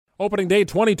Opening day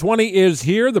 2020 is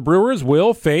here. The Brewers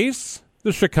will face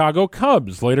the Chicago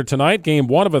Cubs later tonight. Game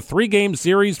one of a 3-game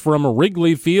series from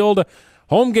Wrigley Field.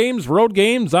 Home games, road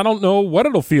games. I don't know what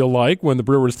it'll feel like when the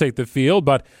Brewers take the field,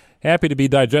 but happy to be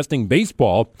digesting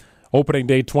baseball. Opening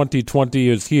day 2020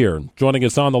 is here. Joining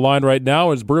us on the line right now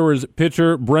is Brewers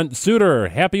pitcher Brent Suter.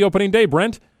 Happy opening day,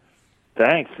 Brent.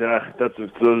 Thanks. Those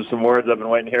are some words I've been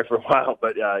waiting to hear for a while,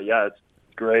 but it's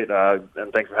great,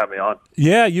 and thanks for having me on.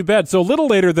 Yeah, you bet. So a little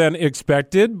later than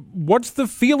expected. What's the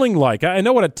feeling like? I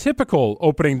know what a typical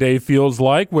opening day feels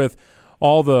like with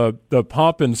all the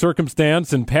pomp and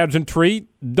circumstance and pageantry.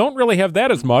 Don't really have that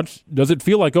as much. Does it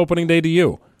feel like opening day to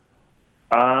you?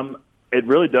 It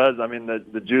really does. I mean,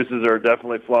 the juices are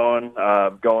definitely flowing.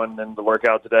 Going into the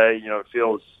workout today,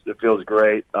 it feels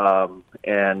great.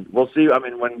 And we'll see. I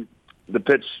mean, when the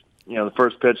pitch, the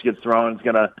first pitch gets thrown, it's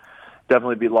gonna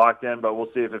definitely be locked in. But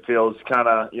we'll see if it feels kind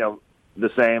of the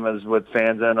same as with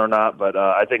fans in or not. But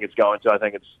I think it's going to. I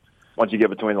think it's once you get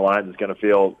between the lines, it's going to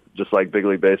feel just like big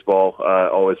league baseball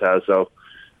always has. So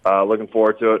looking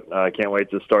forward to it. I can't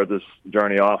wait to start this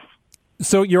journey off.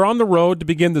 So you're on the road to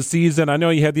begin the season. I know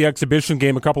you had the exhibition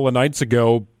game a couple of nights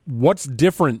ago. What's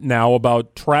different now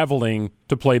about traveling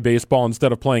to play baseball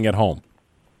instead of playing at home?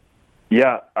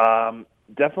 Yeah,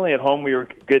 definitely at home we were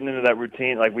getting into that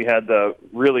routine. Like we had the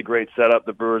really great setup.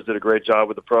 The Brewers did a great job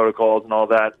with the protocols and all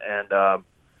that. And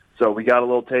so we got a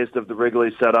little taste of the Wrigley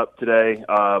setup today,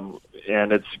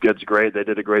 and it's great. They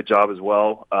did a great job as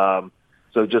well.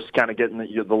 So just kind of getting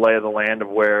the lay of the land of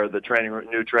where the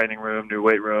new training room, new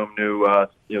weight room,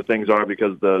 new things are,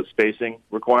 because the spacing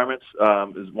requirements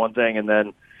is one thing, and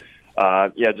then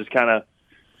just kind of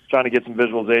trying to get some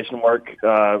visualization work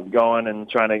going and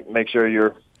trying to make sure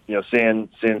you're seeing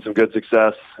some good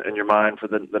success in your mind for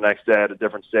the next day at a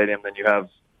different stadium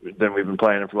than we've been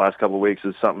playing in for the last couple of weeks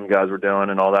is something guys were doing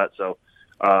and all that. So,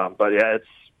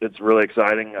 it's really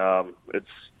exciting.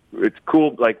 It's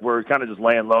cool. Like we're kind of just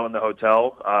laying low in the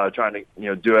hotel, trying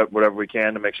to do whatever we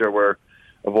can to make sure we're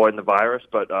avoiding the virus.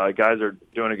 But guys are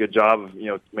doing a good job of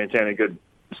maintaining a good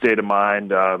state of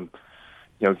mind.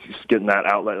 Just getting that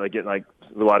outlet, like a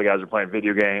lot of guys are playing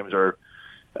video games or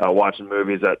watching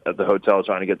movies at the hotel,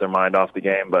 trying to get their mind off the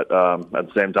game. But at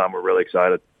the same time, we're really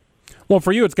excited. Well,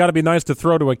 for you, it's got to be nice to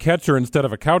throw to a catcher instead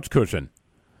of a couch cushion.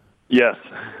 Yes.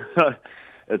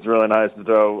 It's really nice to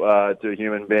throw to a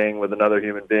human being with another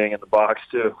human being in the box,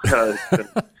 too.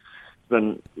 It's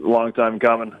been a long time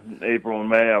coming. April and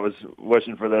May, I was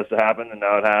wishing for this to happen, and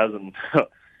now it has. And,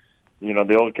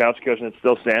 the old couch cushion is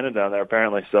still standing down there,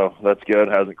 apparently, so that's good.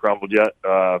 It hasn't crumbled yet.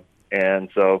 And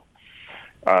so,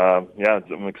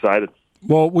 I'm excited.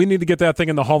 Well, we need to get that thing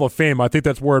in the Hall of Fame. I think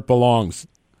that's where it belongs.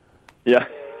 Yeah.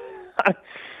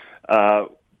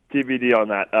 TBD on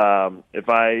that. If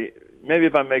I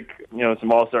make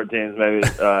some all-star teams, maybe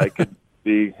it could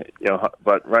be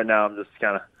But right now, I'm just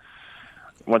kind of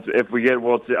if we get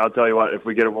I'll tell you what. If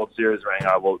we get a World Series ring,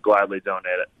 I will gladly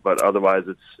donate it. But otherwise,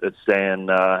 it's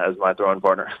staying as my throwing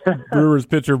partner. Brewers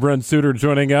pitcher Brent Suter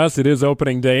joining us. It is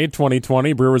opening day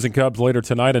 2020. Brewers and Cubs later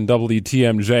tonight in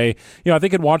WTMJ. I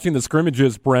think in watching the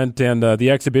scrimmages, Brent, and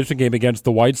the exhibition game against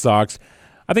the White Sox,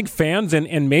 I think fans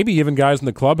and maybe even guys in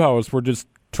the clubhouse were just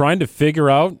trying to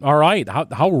figure out, all right,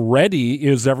 how ready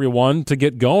is everyone to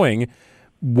get going?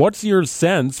 What's your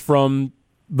sense from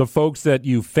the folks that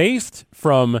you faced,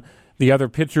 from the other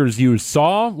pitchers you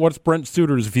saw? What's Brent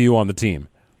Suter's view on the team?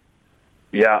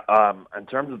 Yeah, in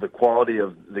terms of the quality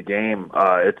of the game,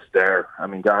 it's there. I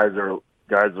mean, guys are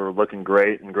looking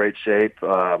great, in great shape,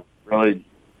 really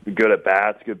good at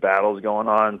bats, good battles going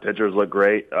on. Pitchers look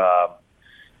great. Guys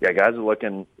are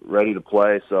looking ready to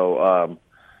play. So,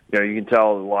 you can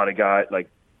tell a lot of guys, like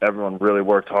everyone really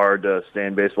worked hard to stay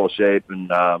in baseball shape and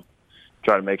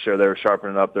try to make sure they were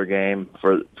sharpening up their game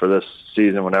for this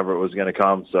season whenever it was going to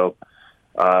come. So,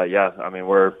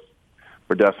 we're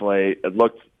definitely. It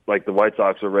looked like the White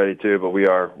Sox are ready too, but we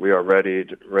are ready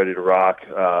to rock.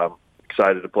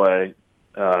 Excited to play,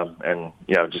 and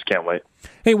just can't wait.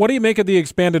 Hey, what do you make of the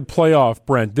expanded playoff,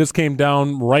 Brent? This came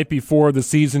down right before the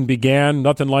season began.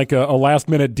 Nothing like a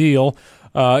last-minute deal.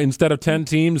 Instead of 10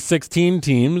 teams, 16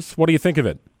 teams. What do you think of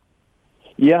it?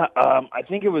 Yeah, I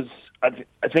think it was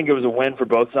a win for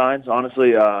both sides.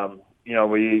 Honestly,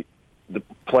 the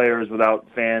players without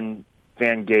fan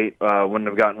gate wouldn't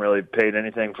have gotten really paid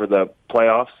anything for the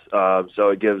playoffs. So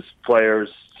it gives players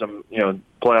some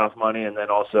playoff money, and then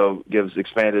also gives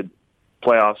expanded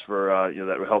playoffs for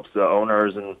that helps the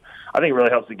owners, and I think it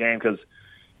really helps the game because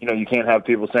you can't have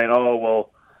people saying, oh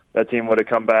well, that team would have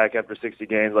come back after 60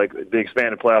 games. Like the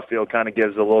expanded playoff field kind of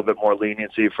gives a little bit more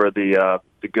leniency for the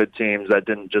good teams that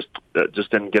didn't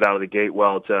get out of the gate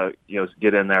well to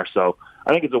get in there. So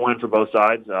I think it's a win for both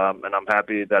sides, and I'm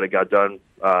happy that it got done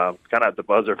kind of at the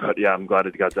buzzer. But yeah, I'm glad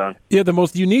it got done. Yeah, the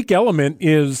most unique element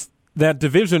is that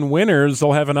division winners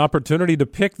will have an opportunity to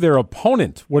pick their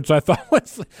opponent, which I thought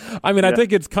was, I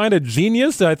think it's kind of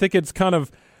genius. I think it's kind of,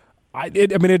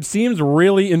 it seems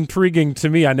really intriguing to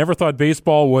me. I never thought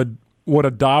baseball would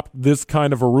adopt this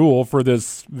kind of a rule for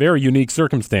this very unique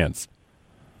circumstance.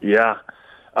 Yeah,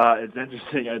 it's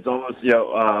interesting. It's almost,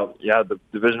 the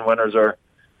division winners are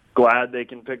glad they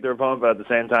can pick their opponent, but at the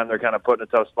same time, they're kind of put in a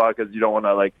tough spot because you don't want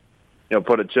to,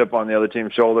 put a chip on the other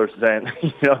team's shoulder saying,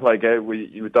 hey,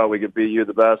 we thought we could beat you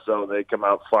the best, so they come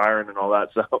out firing and all that.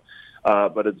 So,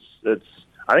 but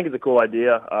I think it's a cool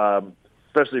idea,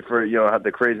 especially for,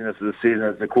 the craziness of the season.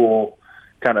 It's a cool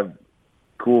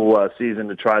season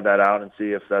to try that out and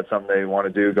see if that's something they want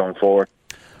to do going forward.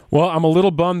 Well, I'm a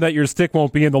little bummed that your stick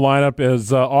won't be in the lineup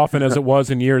as often as it was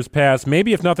in years past.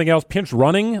 Maybe, if nothing else, pinch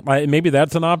running. Maybe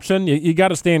that's an option. You got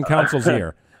to stay in Council's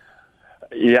ear.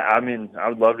 Yeah, I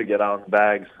would love to get on the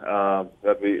bags.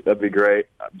 That'd be great.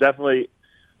 I'm definitely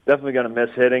going to miss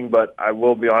hitting, but I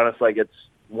will be honest. It's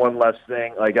one less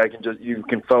thing. You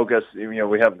can focus.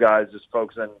 We have guys just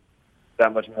focusing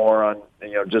that much more on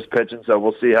just pitching. So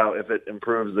we'll see if it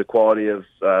improves the quality of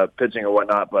pitching or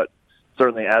whatnot. But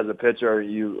certainly, as a pitcher,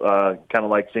 you kind of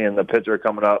like seeing the pitcher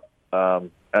coming up at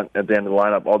the end of the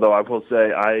lineup. Although I will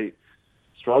say I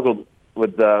struggled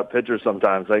with pitchers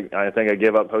sometimes. I think I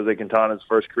gave up Jose Quintana's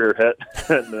first career hit,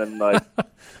 and then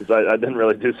 'cause I didn't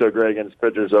really do so great against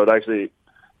pitchers, so it actually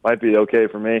might be okay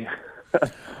for me.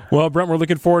 Well, Brent, we're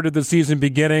looking forward to the season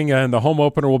beginning, and the home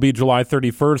opener will be July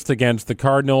 31st against the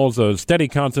Cardinals. A steady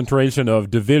concentration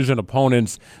of division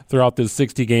opponents throughout this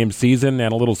 60-game season,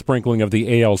 and a little sprinkling of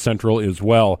the AL Central as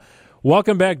well.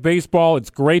 Welcome back, baseball. It's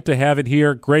great to have it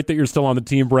here. Great that you're still on the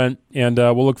team, Brent, and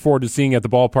we'll look forward to seeing you at the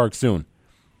ballpark soon.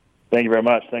 Thank you very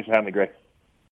much. Thanks for having me, Greg.